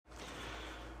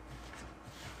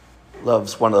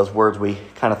Love's one of those words we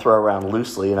kind of throw around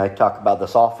loosely, and I talk about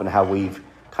this often, how we've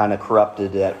kind of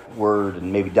corrupted that word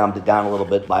and maybe dumbed it down a little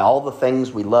bit by all the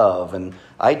things we love. And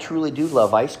I truly do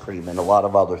love ice cream and a lot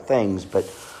of other things, but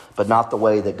not the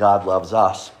way that God loves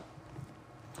us.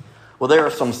 Well, there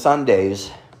are some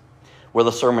Sundays where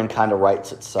the sermon kind of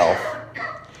writes itself.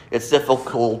 It's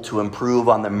difficult to improve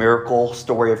on the miracle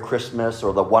story of Christmas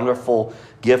or the wonderful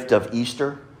gift of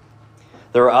Easter.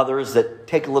 There are others that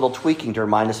take a little tweaking to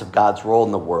remind us of God's role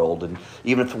in the world, and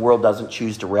even if the world doesn't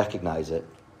choose to recognize it.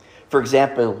 For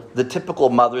example, the typical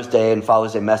Mother's Day and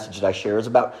Father's Day message that I share is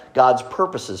about God's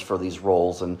purposes for these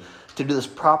roles. And to do this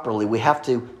properly, we have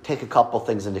to take a couple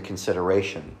things into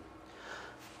consideration.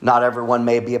 Not everyone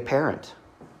may be a parent.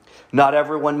 Not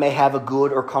everyone may have a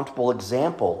good or comfortable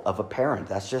example of a parent.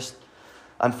 That's just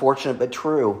unfortunate but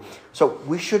true. So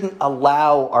we shouldn't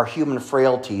allow our human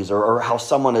frailties or how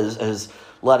someone has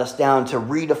let us down to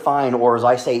redefine, or as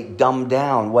I say, dumb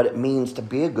down what it means to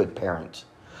be a good parent,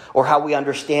 or how we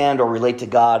understand or relate to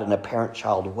God in a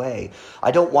parent-child way. I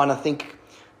don't want to think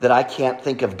that I can't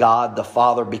think of God the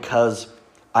Father because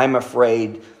I'm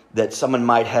afraid that someone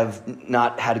might have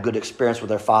not had a good experience with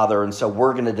their father, and so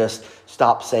we're going to just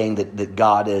stop saying that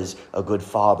God is a good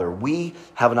father. We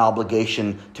have an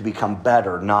obligation to become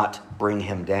better, not bring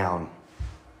him down.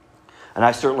 And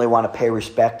I certainly want to pay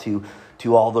respect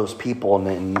to all those people,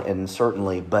 and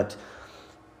certainly, but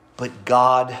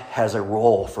God has a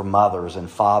role for mothers and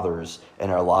fathers in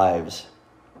our lives.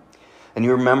 And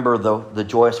you remember the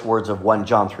joyous words of 1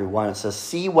 John 3:1. It says,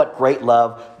 "See what great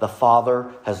love the Father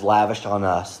has lavished on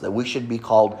us, that we should be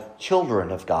called children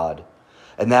of God.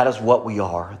 And that is what we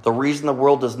are. The reason the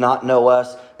world does not know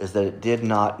us is that it did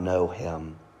not know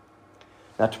him."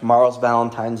 Now, tomorrow's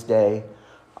Valentine's Day.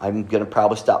 I'm going to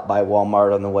probably stop by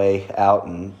Walmart on the way out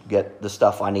and get the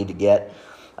stuff I need to get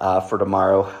for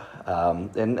tomorrow.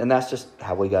 And that's just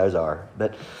how we guys are.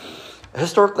 But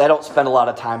historically, I don't spend a lot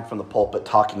of time from the pulpit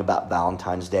talking about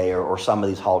Valentine's Day or some of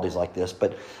these holidays like this,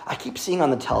 but I keep seeing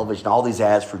on the television all these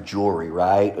ads for jewelry,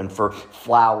 right? And for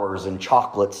flowers and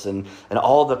chocolates and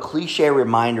all the cliche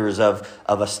reminders of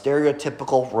a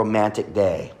stereotypical romantic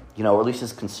day, or at least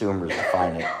as consumers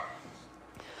define it.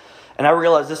 And I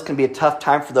realize this can be a tough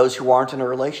time for those who aren't in a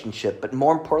relationship, but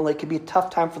more importantly, it can be a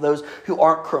tough time for those who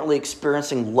aren't currently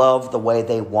experiencing love the way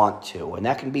they want to. And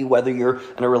that can be whether you're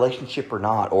in a relationship or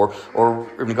not, or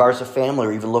in regards to family,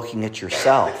 or even looking at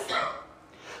yourself.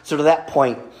 So to that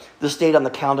point, this date on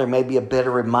the calendar may be a bit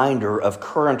of a reminder of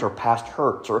current or past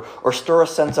hurts, or stir a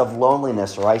sense of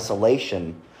loneliness or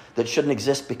isolation that shouldn't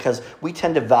exist, because we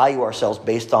tend to value ourselves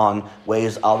based on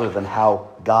ways other than how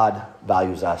God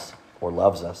values us or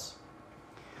loves us.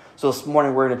 So this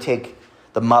morning we're going to take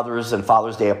the Mother's and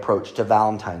Father's Day approach to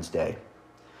Valentine's Day.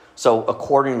 So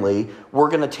accordingly, we're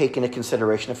going to take into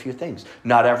consideration a few things.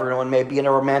 Not everyone may be in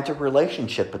a romantic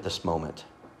relationship at this moment.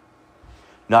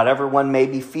 Not everyone may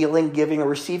be feeling, giving, or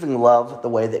receiving love the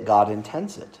way that God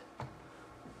intends it.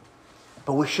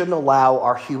 But we shouldn't allow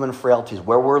our human frailties,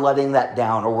 where we're letting that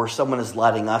down or where someone is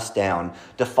letting us down,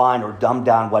 define or dumb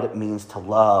down what it means to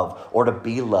love or to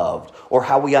be loved, or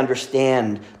how we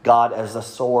understand God as the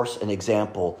source and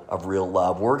example of real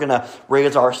love. We're going to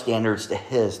raise our standards to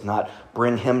his, not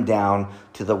bring him down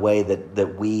to the way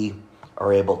that we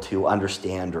are able to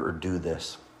understand or do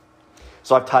this.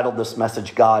 So I've titled this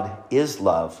message, God is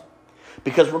Love.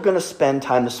 Because we're going to spend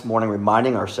time this morning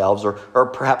reminding ourselves, or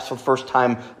perhaps for the first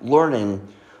time learning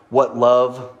what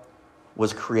love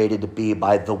was created to be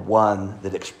by the one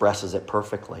that expresses it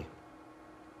perfectly.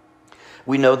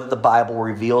 We know that the Bible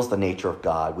reveals the nature of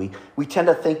God. We tend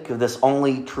to think of this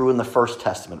only true in the First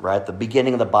Testament, right? The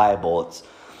beginning of the Bible.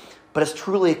 But it's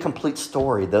truly a complete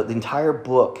story. The entire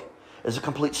book is a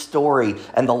complete story.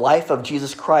 And the life of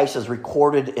Jesus Christ is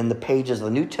recorded in the pages of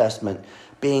the New Testament,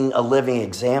 being a living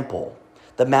example.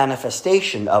 The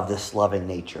manifestation of this loving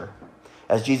nature.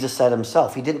 As Jesus said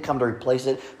himself, he didn't come to replace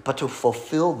it, but to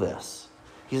fulfill this.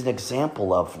 He's an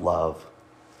example of love.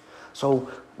 So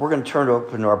we're going to turn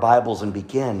open our Bibles and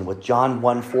begin with John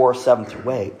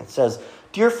 1:4-7-8. It says,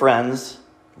 "Dear friends,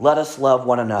 let us love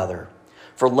one another,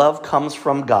 for love comes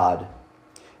from God.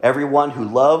 Everyone who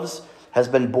loves has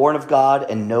been born of God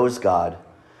and knows God.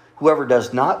 Whoever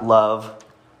does not love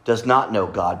does not know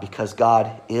God, because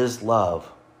God is love."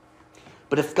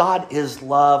 But if God is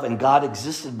love and God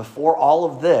existed before all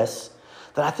of this,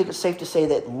 then I think it's safe to say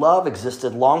that love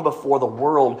existed long before the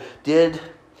world did,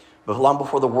 but long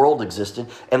before the world existed,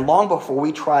 and long before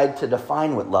we tried to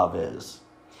define what love is.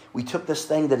 We took this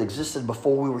thing that existed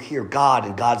before we were here, God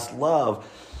and God's love,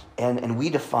 and we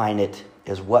define it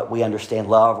as what we understand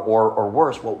love, or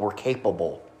worse, what we're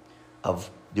capable of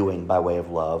doing by way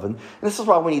of love. And this is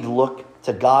why we need to look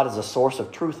to God as a source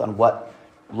of truth on what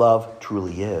love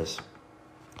truly is.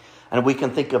 And we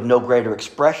can think of no greater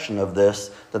expression of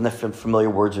this than the familiar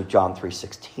words of John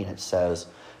 3:16. It says,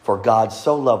 "For God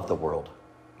so loved the world,"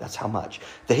 that's how much,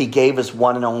 "that he gave his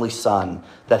one and only Son,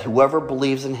 that whoever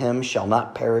believes in him shall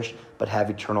not perish, but have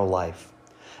eternal life."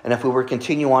 And if we were to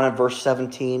continue on in verse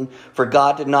 17, "For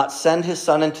God did not send his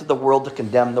Son into the world to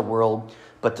condemn the world,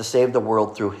 but to save the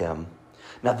world through him."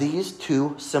 Now these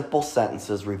two simple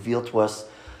sentences reveal to us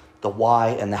the why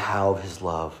and the how of his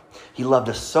love. He loved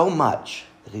us so much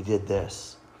that he did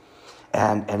this.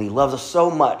 And he loves us so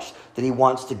much that he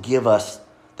wants to give us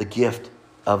the gift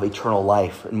of eternal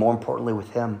life, and more importantly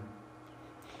with him.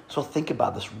 So think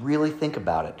about this, really think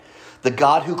about it. The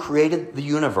God who created the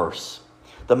universe,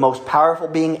 the most powerful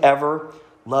being ever,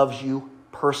 loves you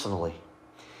personally.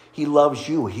 He loves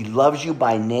you. He loves you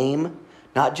by name,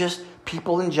 not just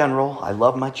people in general. I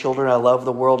love my children. I love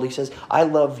the world. He says, I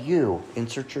love you.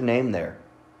 Insert your name there.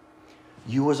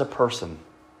 You as a person.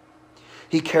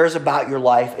 He cares about your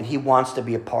life and he wants to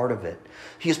be a part of it.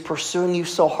 He is pursuing you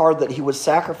so hard that he would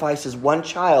sacrifice his one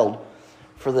child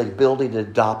for the ability to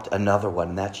adopt another one.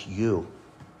 And that's you.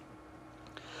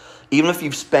 Even if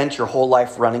you've spent your whole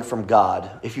life running from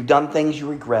God, if you've done things you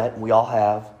regret, and we all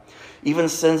have, even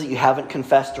sins that you haven't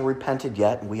confessed or repented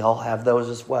yet, and we all have those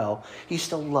as well, he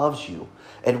still loves you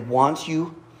and wants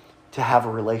you to have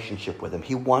a relationship with him.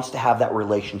 He wants to have that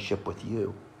relationship with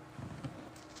you.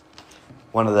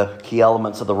 One of the key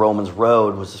elements of the Romans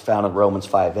road was found in Romans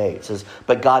 5:8. It says,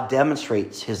 "But God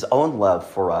demonstrates his own love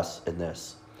for us in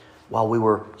this. While we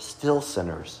were still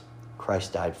sinners,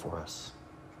 Christ died for us."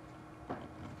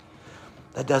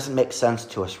 That doesn't make sense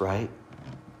to us, right?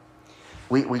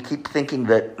 We keep thinking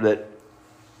that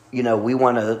we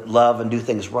want to love and do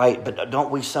things right, but don't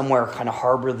we somewhere kind of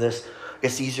harbor this?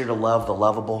 It's easier to love the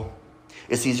lovable.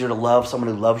 It's easier to love someone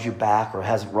who loves you back or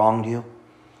hasn't wronged you.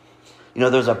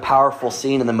 There's a powerful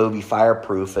scene in the movie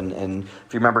Fireproof, and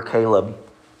if you remember, Caleb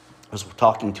was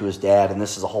talking to his dad, and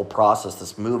this is a whole process,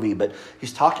 this movie, but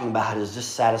he's talking about his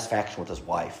dissatisfaction with his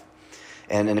wife.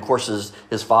 And of course,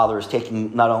 his father is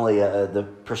taking not only the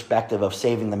perspective of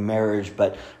saving the marriage,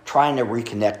 but trying to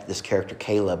reconnect this character,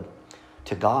 Caleb,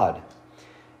 to God.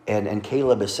 And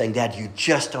Caleb is saying, "Dad, you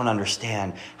just don't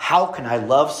understand. How can I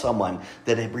love someone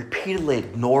that repeatedly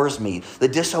ignores me,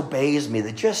 that disobeys me,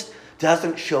 that just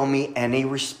doesn't show me any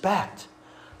respect?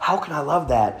 How can I love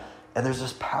that?" And there's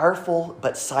this powerful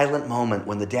but silent moment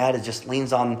when the dad just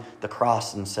leans on the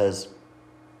cross and says,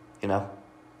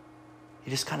 he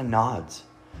just kind of nods.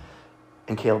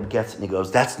 And Caleb gets it and he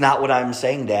goes, "That's not what I'm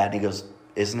saying, Dad." And he goes,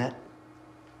 "Isn't it?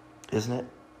 Isn't it?"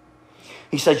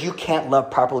 He says, "You can't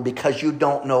love properly because you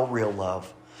don't know real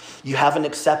love. You haven't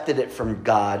accepted it from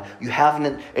God. You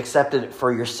haven't accepted it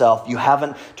for yourself. You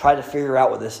haven't tried to figure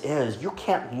out what this is. You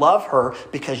can't love her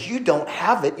because you don't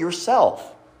have it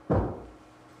yourself."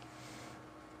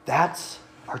 That's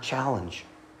our challenge.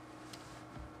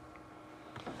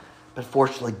 But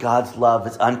fortunately, God's love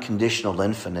is unconditional,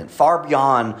 infinite, far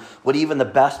beyond what even the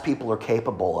best people are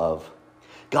capable of.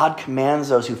 God commands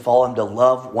those who follow him to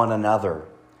love one another.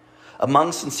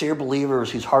 Among sincere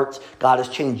believers whose hearts God has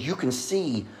changed, you can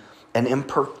see an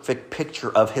imperfect picture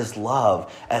of his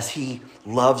love as he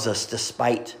loves us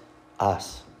despite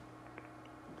us.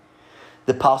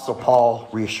 The Apostle Paul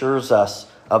reassures us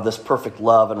of this perfect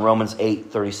love in Romans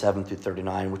 8:37 through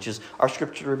 39, which is our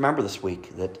scripture to remember this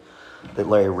week that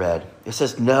Larry read. It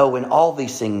says, "No, in all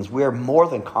these things we are more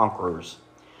than conquerors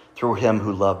through him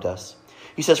who loved us."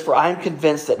 He says, "For I am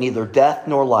convinced that neither death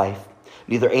nor life,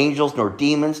 neither angels nor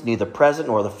demons, neither present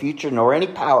nor the future, nor any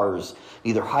powers,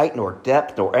 neither height nor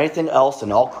depth, nor anything else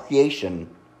in all creation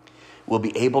will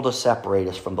be able to separate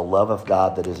us from the love of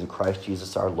God that is in Christ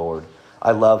Jesus our Lord."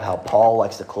 I love how Paul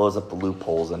likes to close up the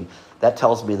loopholes, and that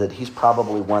tells me that he's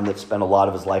probably one that spent a lot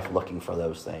of his life looking for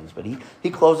those things. But he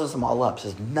closes them all up,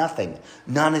 says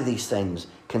none of these things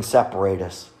can separate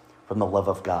us from the love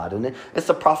of God. And it's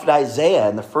the prophet Isaiah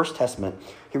in the First Testament.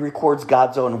 He records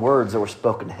God's own words that were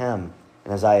spoken to him.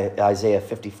 In Isaiah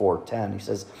 54:10, he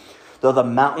says, "Though the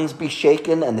mountains be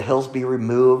shaken and the hills be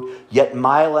removed, yet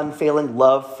my unfailing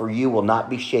love for you will not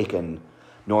be shaken,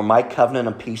 nor my covenant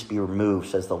of peace be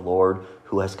removed, says the Lord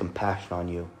who has compassion on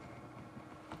you."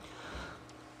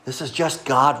 This is just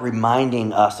God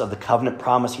reminding us of the covenant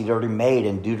promise he'd already made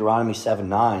in Deuteronomy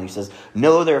 7:9. He says,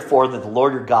 "Know therefore that the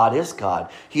Lord your God is God.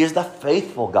 He is the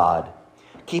faithful God,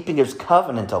 keeping his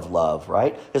covenant of love,"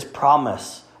 right? His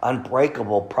promise,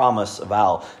 unbreakable promise of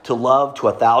vow, to love to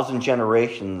 1,000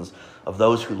 generations of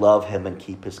those who love him and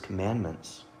keep his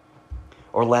commandments.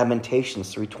 Or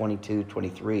Lamentations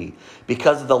 3:22-23.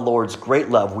 Because of the Lord's great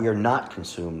love, we are not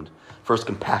consumed, for his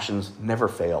compassions never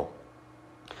fail.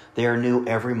 They are new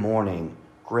every morning.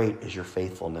 Great is your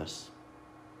faithfulness.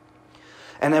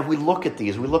 And if we look at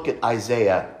these, we look at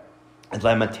Isaiah and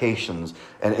Lamentations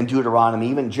and Deuteronomy,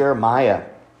 even Jeremiah,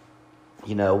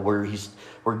 where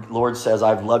Lord says,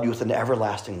 I've loved you with an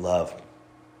everlasting love,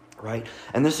 right?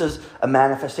 And this is a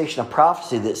manifestation of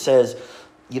prophecy that says,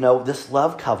 this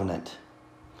love covenant,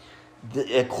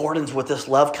 in accordance with this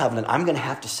love covenant, I'm going to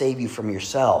have to save you from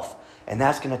yourself. And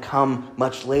that's going to come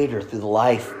much later through the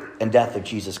life and death of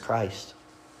Jesus Christ.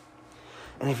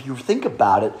 And if you think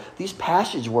about it, these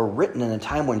passages were written in a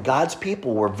time when God's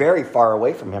people were very far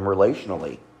away from him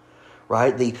relationally,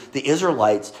 right? The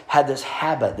Israelites had this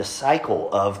habit, this cycle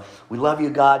of, we love you,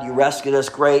 God, you rescued us,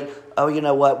 great. Oh, you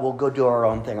know what? We'll go do our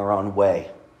own thing, our own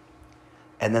way.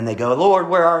 And then they go, Lord,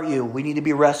 where are you? We need to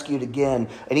be rescued again.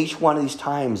 And each one of these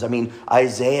times,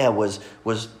 Isaiah was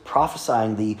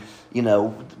prophesying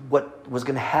what was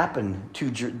going to happen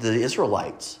to the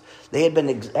Israelites. They had been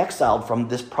exiled from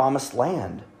this promised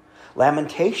land.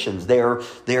 Lamentations,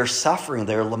 they're suffering,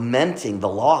 they're lamenting the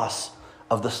loss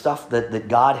of the stuff that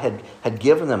God had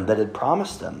given them, that had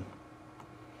promised them.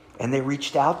 And they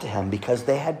reached out to him because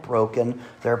they had broken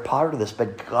their part of this.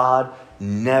 But God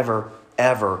never,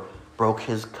 ever broke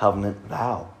his covenant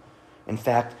vow. In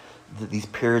fact, these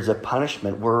periods of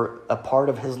punishment were a part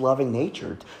of his loving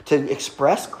nature to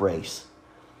express grace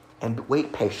and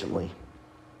wait patiently.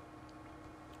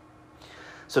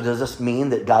 So does this mean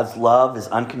that God's love is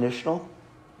unconditional?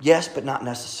 Yes, but not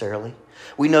necessarily.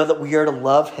 We know that we are to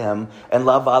love him and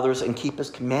love others and keep his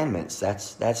commandments.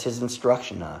 That's his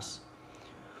instruction to us.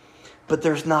 But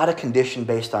there's not a condition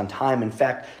based on time. In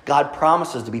fact, God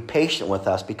promises to be patient with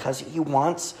us because he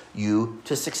wants you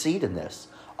to succeed in this.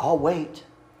 I'll wait.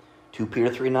 2 Peter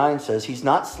 3:9 says he's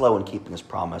not slow in keeping his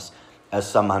promise, as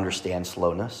some understand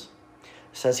slowness.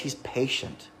 It says he's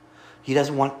patient. He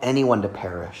doesn't want anyone to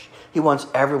perish. He wants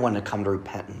everyone to come to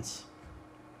repentance.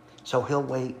 So he'll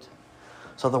wait.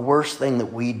 So the worst thing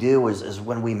that we do is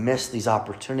when we miss these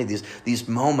opportunities, these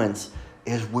moments,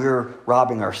 is we're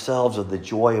robbing ourselves of the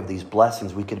joy of these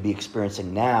blessings we could be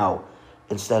experiencing now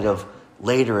instead of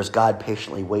later as God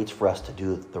patiently waits for us to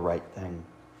do the right thing.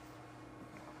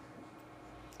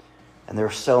 And there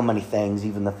are so many things,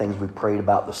 even the things we prayed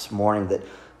about this morning,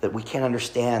 that we can't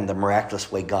understand the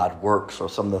miraculous way God works, or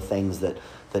some of the things that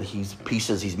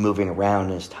he's moving around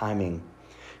in his timing.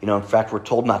 In fact, we're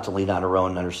told not to lean on our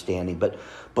own understanding. But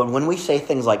when we say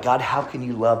things like, God, how can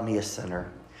you love me, a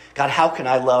sinner? God, how can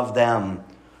I love them?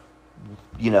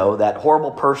 That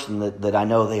horrible person that I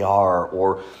know they are,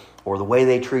 or the way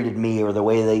they treated me, or the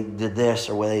way they did this,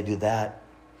 or the way they do that.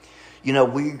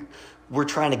 We're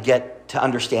trying to get to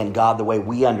understand God the way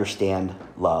we understand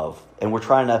love. And we're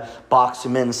trying to box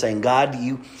him in saying, God,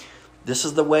 this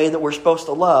is the way that we're supposed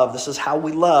to love. This is how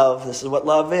we love. This is what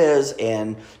love is.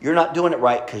 And you're not doing it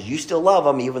right because you still love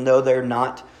them, even though they're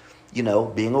not,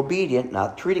 being obedient,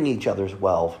 not treating each other as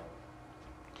well.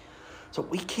 So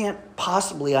we can't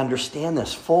possibly understand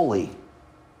this fully.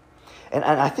 And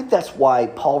I think that's why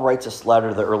Paul writes this letter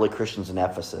to the early Christians in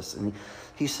Ephesus. And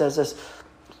he says this,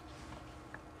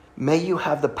 may you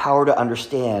have the power to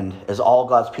understand, as all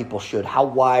God's people should, how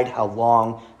wide, how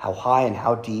long, how high, and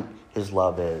how deep his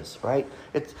love is, right?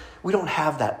 We don't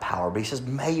have that power, but he says,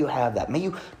 may you have that. May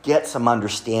you get some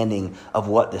understanding of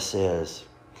what this is.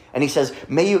 And he says,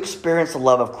 may you experience the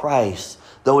love of Christ,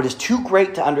 though it is too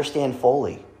great to understand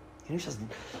fully. And he says,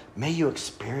 may you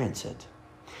experience it.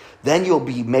 Then you'll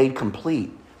be made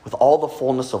complete with all the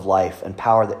fullness of life and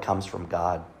power that comes from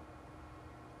God.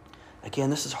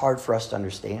 Again, this is hard for us to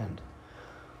understand.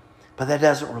 But that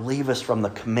doesn't relieve us from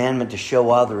the commandment to show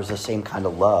others the same kind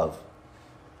of love.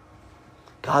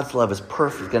 God's love is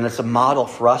perfect, and it's a model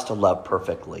for us to love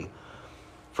perfectly.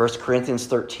 1 Corinthians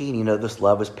 13, this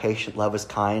love is patient, love is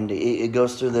kind. It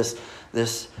goes through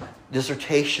this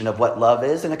dissertation of what love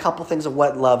is and a couple things of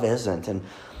what love isn't. And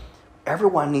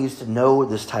everyone needs to know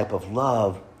this type of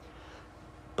love.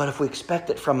 But if we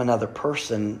expect it from another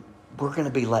person, we're going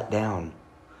to be let down.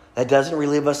 That doesn't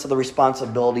relieve us of the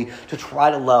responsibility to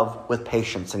try to love with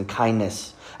patience and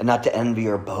kindness, and not to envy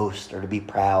or boast or to be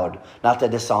proud, not to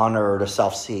dishonor or to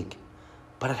self-seek.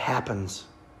 But it happens.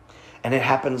 And it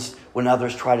happens when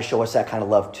others try to show us that kind of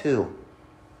love too.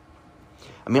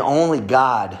 Only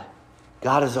God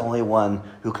is the only one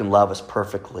who can love us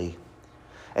perfectly.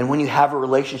 And when you have a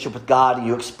relationship with God and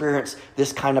you experience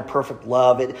this kind of perfect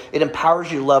love, it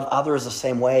empowers you to love others the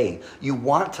same way. You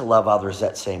want to love others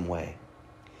that same way.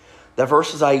 The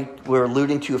verses we're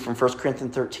alluding to from 1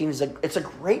 Corinthians 13, it's a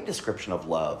great description of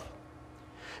love.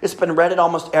 It's been read at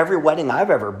almost every wedding I've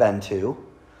ever been to.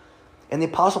 And the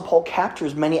Apostle Paul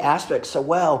captures many aspects so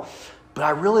well. But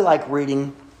I really like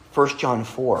reading 1 John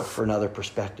 4 for another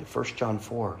perspective. 1 John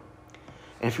 4.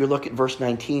 And if you look at verse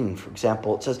 19, for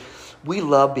example, it says, we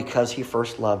love because he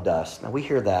first loved us. Now we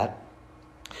hear that.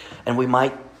 And we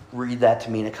might read that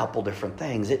to mean a couple different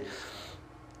things.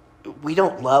 We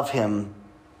don't love him.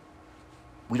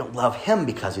 We don't love him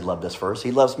because he loved us first.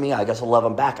 He loves me, I guess I'll love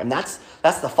him back. And that's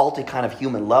the faulty kind of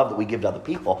human love that we give to other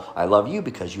people. I love you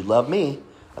because you love me.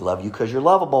 I love you because you're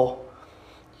lovable.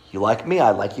 You like me,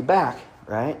 I like you back,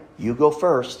 right? You go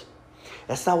first.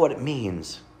 That's not what it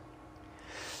means.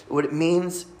 What it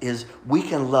means is we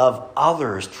can love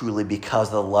others truly because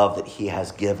of the love that he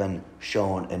has given,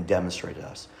 shown, and demonstrated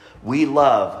us. We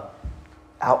love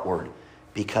outward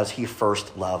because he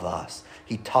first loved us.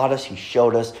 He taught us, he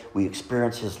showed us, we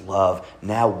experienced his love.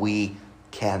 Now we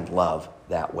can love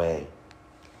that way.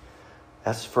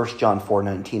 That's 1 John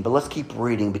 4:19. But let's keep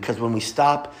reading, because when we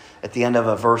stop at the end of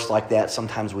a verse like that,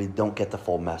 sometimes we don't get the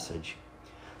full message.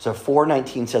 So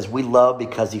 4:19 says, we love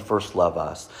because he first loved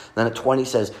us. Then at 20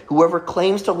 says, whoever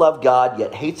claims to love God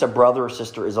yet hates a brother or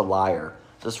sister is a liar.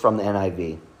 This is from the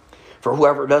NIV. For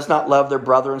whoever does not love their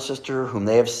brother and sister whom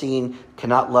they have seen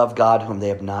cannot love God whom they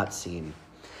have not seen.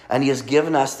 And he has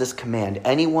given us this command.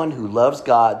 Anyone who loves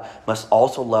God must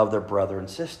also love their brother and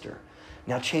sister.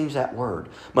 Now change that word.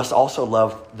 Must also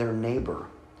love their neighbor,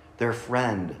 their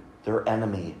friend, their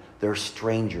enemy, their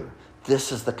stranger.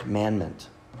 This is the commandment.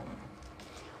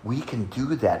 We can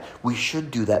do that. We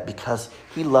should do that because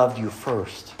he loved you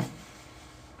first.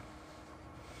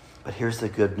 But here's the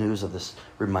good news of this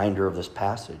reminder of this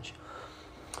passage.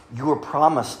 You were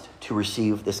promised to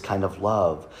receive this kind of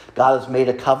love. God has made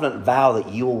a covenant vow that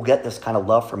you will get this kind of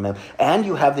love from him. And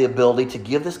you have the ability to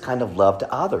give this kind of love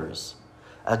to others.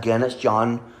 Again, it's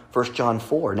 1 John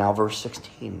 4, now verse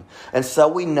 16. And so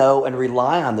we know and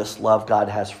rely on this love God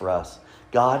has for us.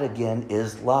 God, again,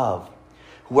 is love.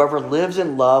 Whoever lives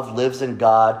in love lives in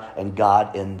God and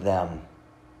God in them.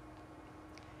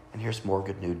 And here's more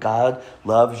good news. God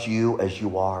loves you as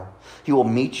you are. He will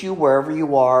meet you wherever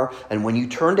you are. And when you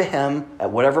turn to him, at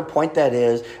whatever point that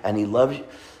is, and he loves you,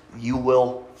 you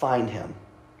will find him.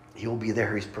 He will be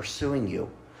there. He's pursuing you.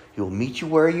 He will meet you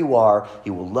where you are. He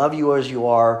will love you as you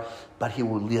are. But he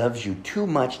will love you too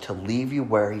much to leave you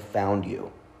where he found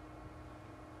you.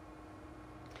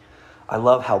 I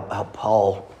love how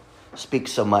Paul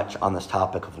speaks so much on this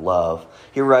topic of love.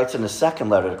 He writes in his second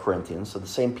letter to Corinthians, so the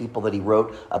same people that he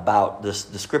wrote about this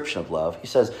description of love. He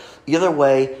says, either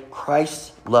way,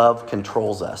 Christ's love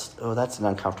controls us. Oh, that's an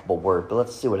uncomfortable word, but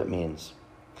let's see what it means.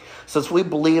 Since we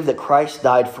believe that Christ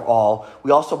died for all,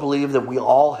 we also believe that we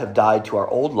all have died to our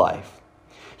old life.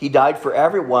 He died for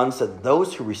everyone so that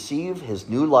those who receive his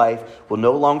new life will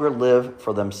no longer live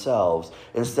for themselves.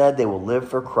 Instead, they will live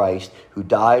for Christ, who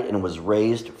died and was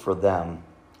raised for them.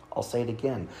 I'll say it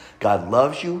again. God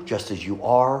loves you just as you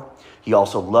are. He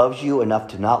also loves you enough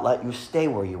to not let you stay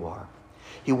where you are.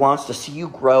 He wants to see you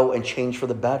grow and change for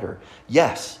the better.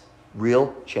 Yes,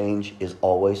 real change is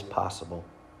always possible.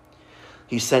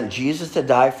 He sent Jesus to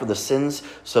die for the sins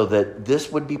so that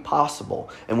this would be possible.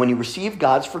 And when you receive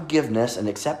God's forgiveness and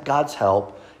accept God's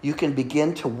help, you can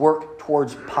begin to work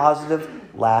towards positive,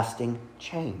 lasting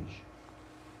change.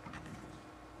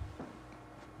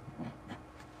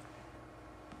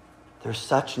 There's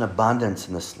such an abundance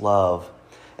in this love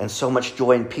and so much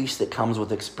joy and peace that comes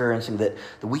with experiencing that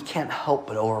we can't help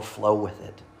but overflow with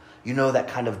it. You know that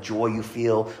kind of joy you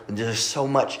feel when there's so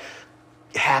much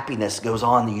happiness goes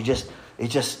on that it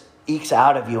just ekes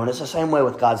out of you. And it's the same way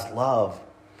with God's love.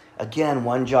 Again,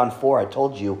 1 John 4, I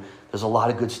told you, there's a lot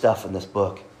of good stuff in this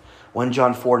book. 1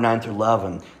 John 4, 9 through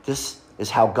 11. This is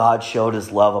how God showed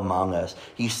his love among us.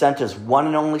 He sent his one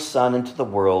and only Son into the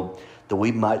world that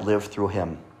we might live through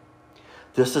him.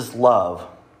 This is love.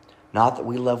 Not that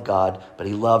we love God, but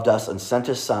he loved us and sent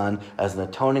his Son as an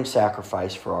atoning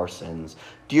sacrifice for our sins.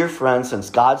 Dear friends, since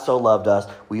God so loved us,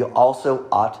 we also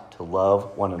ought to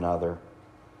love one another.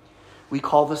 We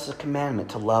call this a commandment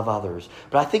to love others.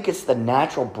 But I think it's the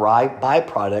natural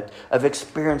byproduct of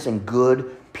experiencing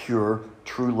good, pure,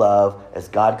 true love as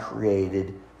God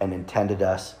created and intended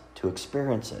us to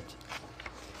experience it.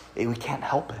 We can't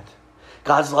help it.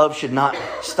 God's love should not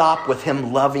stop with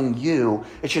him loving you.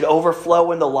 It should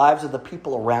overflow in the lives of the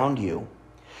people around you.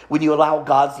 When you allow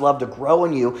God's love to grow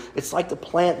in you, it's like the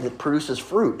plant that produces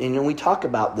fruit. And when we talk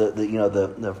about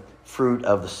the fruit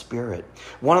of the Spirit,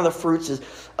 one of the fruits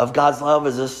of God's love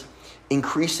is this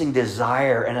increasing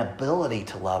desire and ability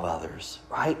to love others,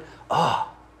 right? I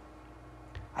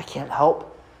can't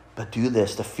help but do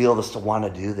this, to feel this, to want to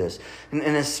do this. And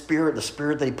His Spirit, the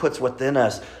Spirit that He puts within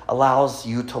us, allows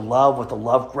you to love with a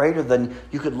love greater than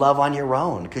you could love on your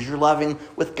own, because you're loving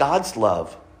with God's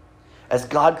love, as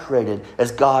God created,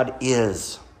 as God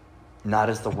is, not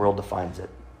as the world defines it.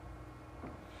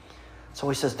 So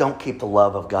He says, don't keep the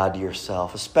love of God to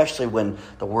yourself, especially when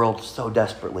the world so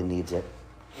desperately needs it.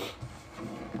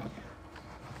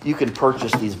 You can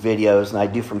purchase these videos, and I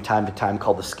do from time to time,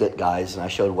 called the Skit Guys, and I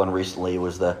showed one recently. It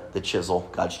was the chisel,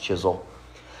 God's chisel.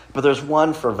 But there's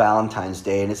one for Valentine's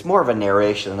Day, and it's more of a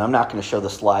narration, and I'm not going to show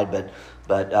the slide,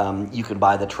 but you can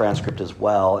buy the transcript as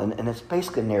well. And it's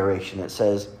basically a narration. It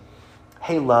says,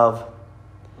 "Hey, love,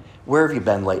 where have you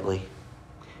been lately?"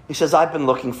 He says, "I've been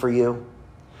looking for you.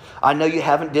 I know you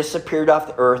haven't disappeared off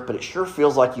the earth, but it sure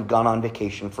feels like you've gone on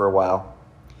vacation for a while.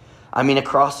 I mean,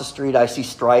 across the street, I see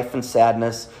strife and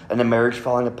sadness and a marriage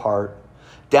falling apart.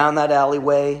 Down that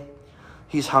alleyway,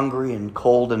 he's hungry and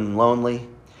cold and lonely.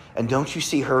 And don't you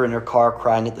see her in her car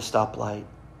crying at the stoplight?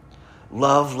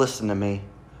 Love, listen to me.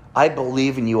 I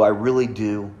believe in you, I really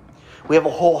do. We have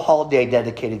a whole holiday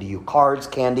dedicated to you. Cards,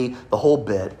 candy, the whole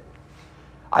bit.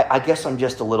 I guess I'm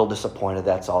just a little disappointed,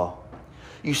 that's all.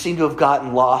 You seem to have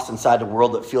gotten lost inside a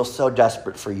world that feels so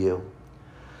desperate for you.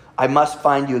 I must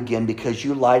find you again because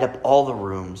you light up all the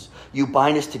rooms. You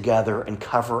bind us together and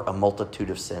cover a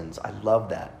multitude of sins." I love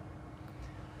that.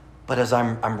 But as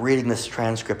I'm reading this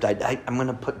transcript, I'm going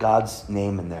to put God's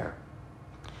name in there.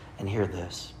 And hear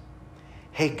this.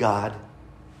 "Hey, God,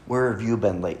 where have you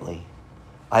been lately?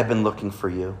 I've been looking for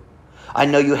you. I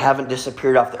know you haven't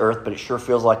disappeared off the earth, but it sure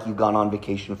feels like you've gone on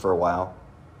vacation for a while.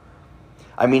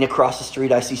 I mean, across the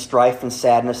street, I see strife and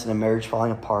sadness and a marriage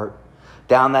falling apart.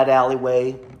 Down that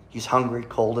alleyway, he's hungry,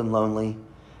 cold, and lonely.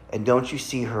 And don't you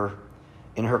see her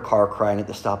in her car crying at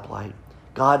the stoplight?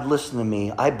 God, listen to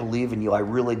me. I believe in you. I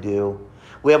really do.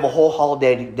 We have a whole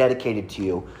holiday dedicated to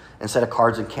you. Instead of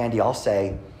cards and candy, I'll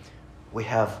say we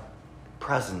have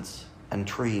presents and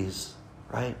trees,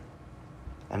 right?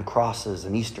 And crosses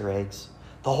and Easter eggs.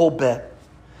 The whole bit.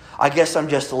 I guess I'm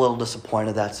just a little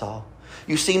disappointed, that's all.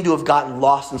 You seem to have gotten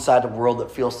lost inside a world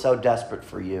that feels so desperate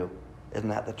for you. Isn't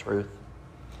that the truth?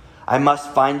 I must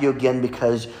find you again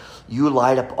because you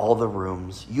light up all the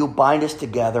rooms. You bind us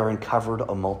together and covered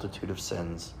a multitude of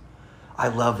sins." I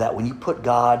love that. When you put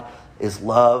God as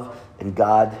love and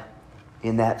God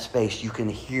in that space, you can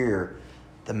hear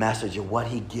the message of what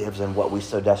He gives and what we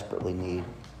so desperately need.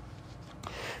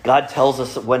 God tells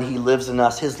us that when He lives in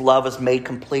us, His love is made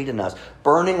complete in us,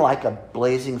 burning like a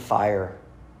blazing fire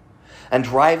and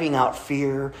driving out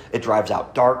fear. It drives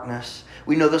out darkness.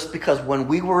 We know this because when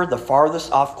we were the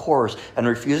farthest off course and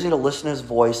refusing to listen to His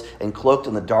voice and cloaked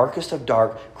in the darkest of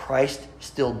dark, Christ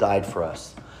still died for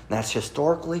us. And that's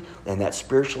historically and that's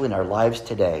spiritually in our lives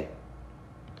today.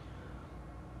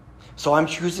 So I'm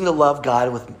choosing to love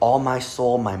God with all my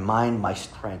soul, my mind, my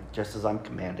strength, just as I'm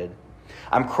commanded.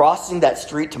 I'm crossing that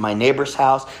street to my neighbor's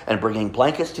house and bringing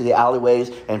blankets to the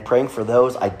alleyways and praying for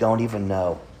those I don't even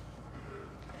know.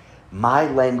 My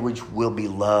language will be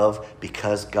love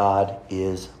because God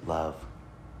is love.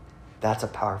 That's a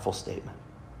powerful statement.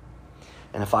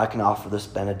 And if I can offer this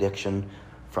benediction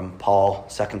from Paul,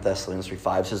 2 Thessalonians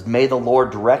 3:5, says, "May the Lord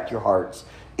direct your hearts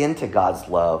into God's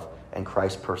love and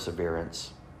Christ's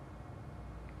perseverance."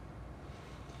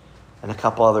 And a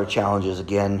couple other challenges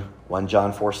again. 1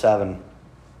 John 4:7.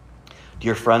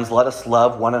 "Dear friends, let us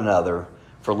love one another,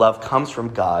 for love comes from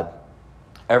God.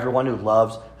 Everyone who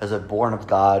loves has been born of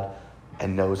God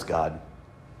and knows God."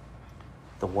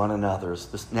 The one another's.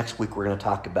 This next week we're going to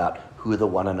talk about who the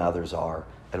one another's are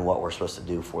and what we're supposed to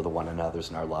do for the one another's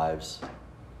in our lives.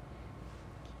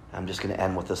 I'm just going to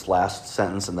end with this last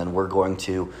sentence, and then we're going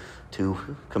to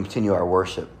continue our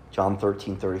worship. John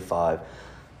 13:35.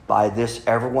 "By this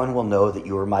everyone will know that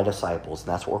you are my disciples,"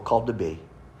 and that's what we're called to be.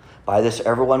 "By this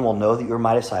everyone will know that you are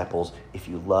my disciples if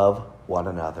you love one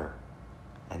another."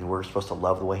 And we're supposed to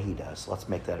love the way He does. Let's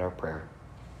make that our prayer.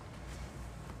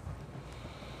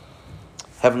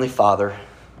 Heavenly Father,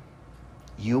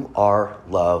 you are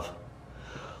love.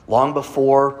 Long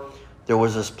before there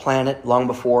was this planet, long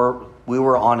before we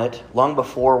were on it, long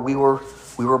before we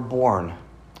were born,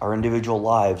 our individual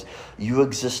lives, you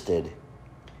existed,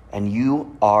 and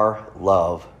you are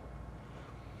love.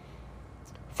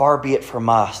 Far be it from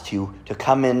us to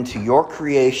come into your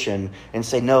creation and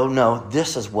say, no,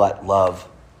 this is what love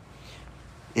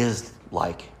is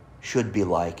like, should be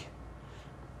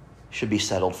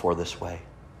settled for this way.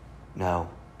 No.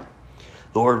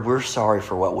 Lord, we're sorry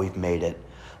for what we've made it.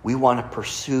 We want to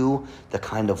pursue the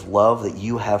kind of love that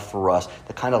you have for us,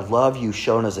 the kind of love you've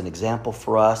shown as an example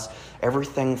for us.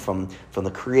 Everything from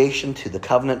the creation to the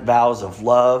covenant vows of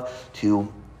love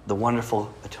to the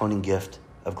wonderful atoning gift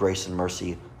of grace and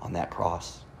mercy on that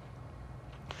cross.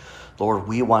 Lord,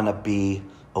 we want to be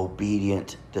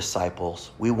obedient disciples.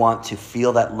 We want to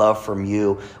feel that love from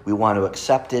you. We want to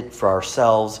accept it for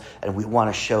ourselves, and we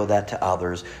want to show that to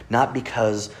others, not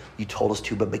because you told us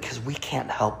to, but because we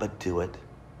can't help but do it.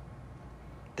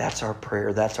 That's our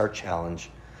prayer. That's our challenge.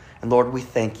 And Lord, we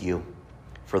thank you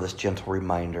for this gentle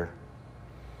reminder.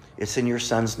 It's in your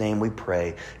Son's name we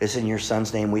pray. It's in your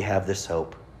Son's name we have this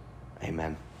hope.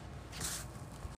 Amen.